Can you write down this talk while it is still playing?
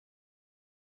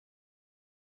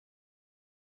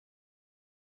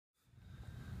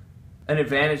An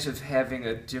advantage of having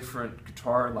a different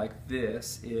guitar like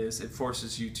this is it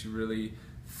forces you to really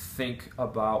think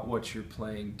about what you're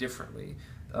playing differently.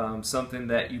 Something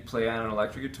that you play on an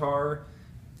electric guitar,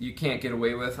 you can't get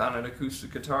away with on an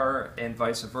acoustic guitar, and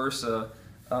vice versa.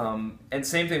 And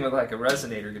same thing with like a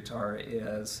resonator guitar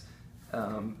is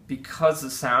because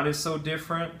the sound is so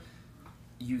different,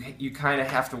 you kind of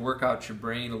have to work out your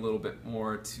brain a little bit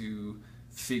more to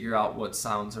figure out what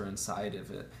sounds are inside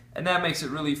of it, and that makes it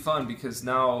really fun because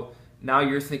now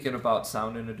you're thinking about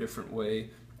sound in a different way,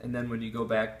 and then when you go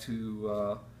back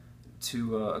to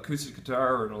acoustic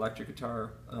guitar or an electric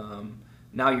guitar,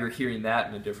 now you're hearing that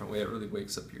in a different way. It really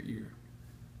wakes up your ear.